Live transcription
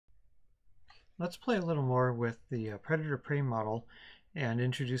let's play a little more with the predator-prey model and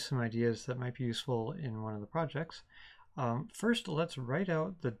introduce some ideas that might be useful in one of the projects. First, let's write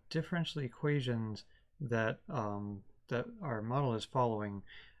out the differential equations that, that our model is following.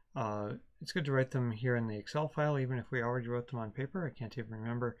 It's good to write them here in the Excel file, even if we already wrote them on paper. I can't even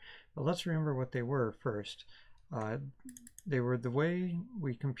remember. But let's remember what they were first. They were the way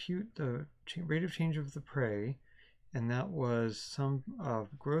we compute the rate of change of the prey, and that was some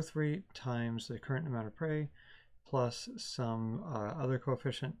growth rate times the current amount of prey plus some other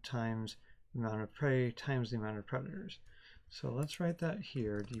coefficient times the amount of prey times the amount of predators. So let's write that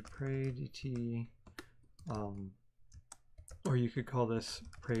here, d prey dt, or you could call this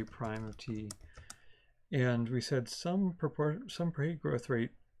prey prime of t. And we said some prey growth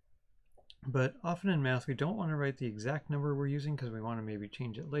rate, but often in math we don't want to write the exact number we're using because we want to maybe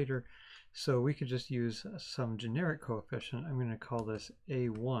change it later. So we could just use some generic coefficient. I'm going to call this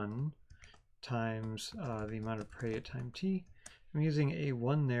a1 times the amount of prey at time t. I'm using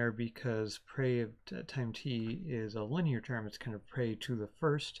a1 there because prey at time t is a linear term. It's kind of prey to the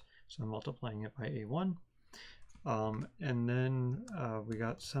first, so I'm multiplying it by a1. And then we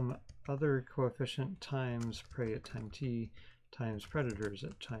got some other coefficient times prey at time t times predators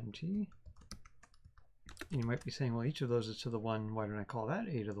at time t. And you might be saying, well, each of those is to the 1. Why don't I call that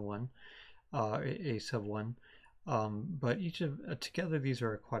a to the 1? A sub 1. But each of together these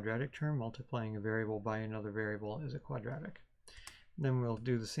are a quadratic term. Multiplying a variable by another variable is a quadratic. And then we'll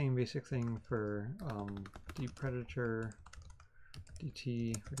do the same basic thing for d predator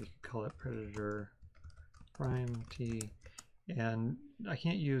dt, or you could call it predator prime t. And I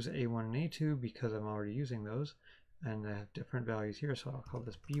can't use a1 and a2 because I'm already using those, and I have different values here, so I'll call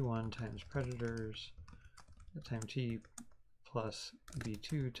this b1 times predators at time t plus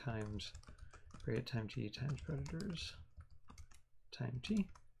b2 times prey at time t times predators time t.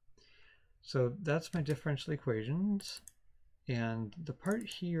 So that's my differential equations. And the part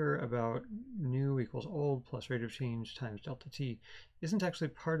here about new equals old plus rate of change times delta t isn't actually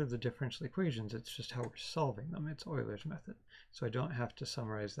part of the differential equations. It's just how we're solving them. It's Euler's method. So I don't have to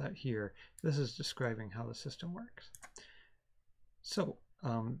summarize that here. This is describing how the system works. So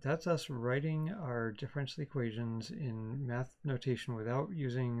that's us writing our differential equations in math notation without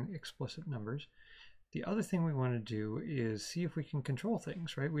using explicit numbers. The other thing we want to do is see if we can control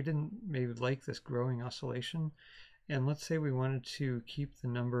things, right? We didn't maybe like this growing oscillation. And let's say we wanted to keep the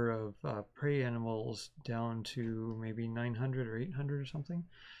number of prey animals down to maybe 900 or 800 or something.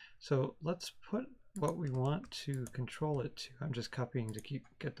 So let's put what we want to control it to. I'm just copying to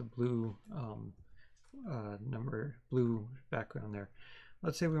get the blue blue background there.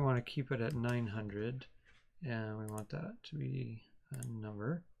 Let's say we want to keep it at 900, and we want that to be a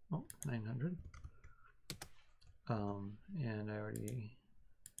number. Oh, 900. And I already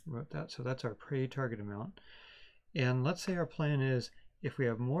wrote that, so that's our prey target amount. And let's say our plan is, if we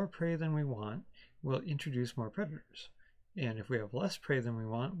have more prey than we want, we'll introduce more predators. And if we have less prey than we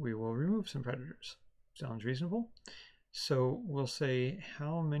want, we will remove some predators. Sounds reasonable? So we'll say,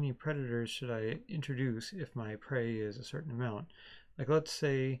 how many predators should I introduce if my prey is a certain amount? Like, let's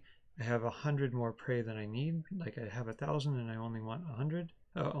say I have 100 more prey than I need. Like, I have 1,000 and I only want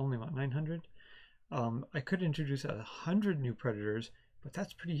 900. I could introduce 100 new predators, but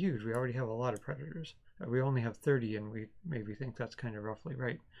that's pretty huge. We already have a lot of predators. We only have 30, and we maybe think that's kind of roughly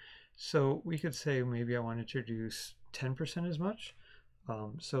right. So we could say maybe I want to introduce 10% as much.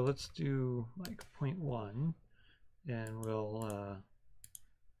 So let's do like 0.1, and we'll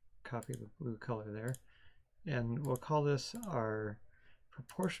copy the blue color there. And we'll call this our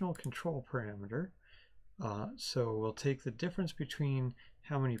proportional control parameter. So we'll take the difference between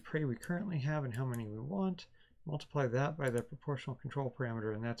how many prey we currently have and how many we want, multiply that by the proportional control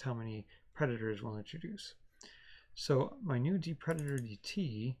parameter, and that's how many predators we'll introduce. So my new d predator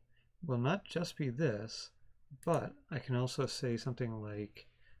dt will not just be this, but I can also say something like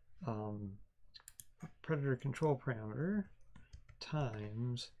predator control parameter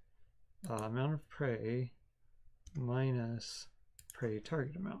times amount of prey minus prey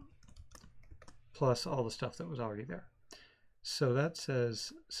target amount, plus all the stuff that was already there. So that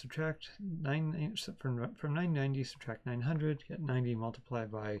says subtract from 990, subtract 900, get 90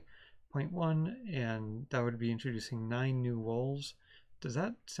 multiplied by 0.1, and that would be introducing 9 new wolves. Does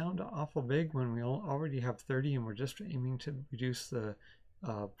that sound awful big when we already have 30 and we're just aiming to reduce the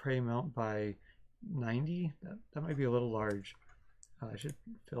prey amount by 90? That might be a little large. I should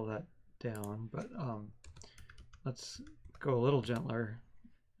fill that down, but let's go a little gentler.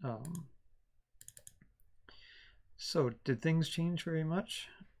 So did things change very much?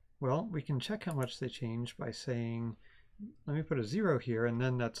 Well, we can check how much they changed by saying let me put a 0 here, and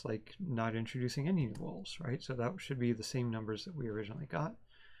then that's like not introducing any new wolves, right? So that should be the same numbers that we originally got.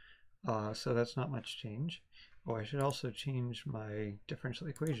 So that's not much change. Oh, I should also change my differential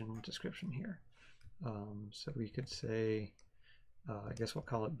equation description here. So we could say, I guess we'll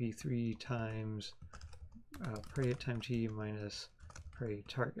call it B3 times prey at time t minus prey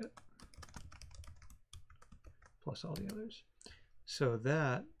target plus all the others. So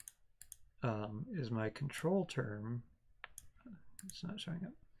that is my control term. It's not showing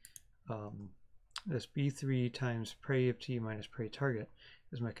up. This B3 times prey of t minus prey target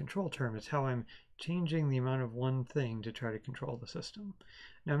is my control term. It's how I'm changing the amount of one thing to try to control the system.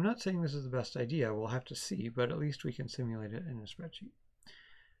 Now, I'm not saying this is the best idea. We'll have to see, but at least we can simulate it in a spreadsheet.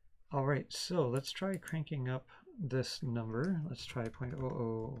 All right, so let's try cranking up this number. Let's try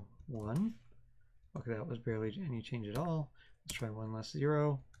 0.001. Okay, that was barely any change at all. Let's try 1 less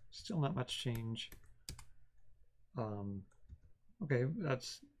 0. Still not much change. Okay,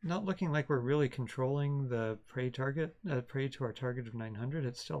 that's not looking like we're really controlling the prey target, prey to our target of 900.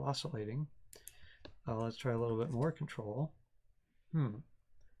 It's still oscillating. Let's try a little bit more control.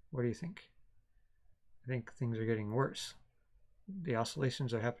 What do you think? I think things are getting worse. The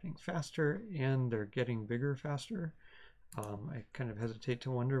oscillations are happening faster and they're getting bigger faster. I kind of hesitate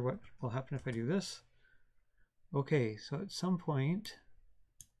to wonder what will happen if I do this. Okay, so at some point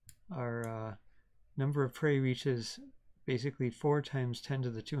our number of prey reaches basically 4 times 10 to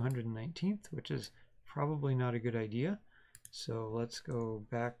the 219th, which is probably not a good idea. So let's go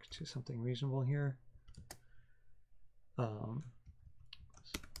back to something reasonable here.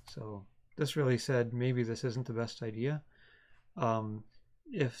 So this really said maybe this isn't the best idea.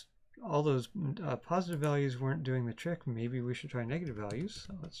 If all those positive values weren't doing the trick, maybe we should try negative values.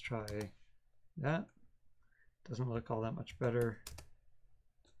 So let's try that. Doesn't look all that much better.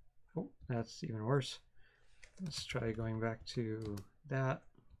 Oh, that's even worse. Let's try going back to that,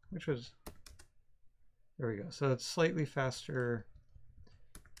 which was, there we go. So it's slightly faster.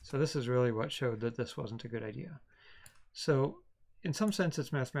 So this is really what showed that this wasn't a good idea. So in some sense,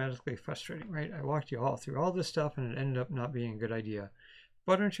 it's mathematically frustrating, right? I walked you all through all this stuff and it ended up not being a good idea.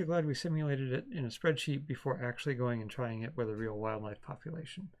 But aren't you glad we simulated it in a spreadsheet before actually going and trying it with a real wildlife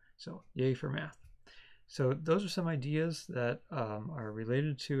population? So yay for math. So those are some ideas that are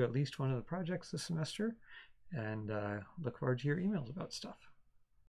related to at least one of the projects this semester. And look forward to your emails about stuff.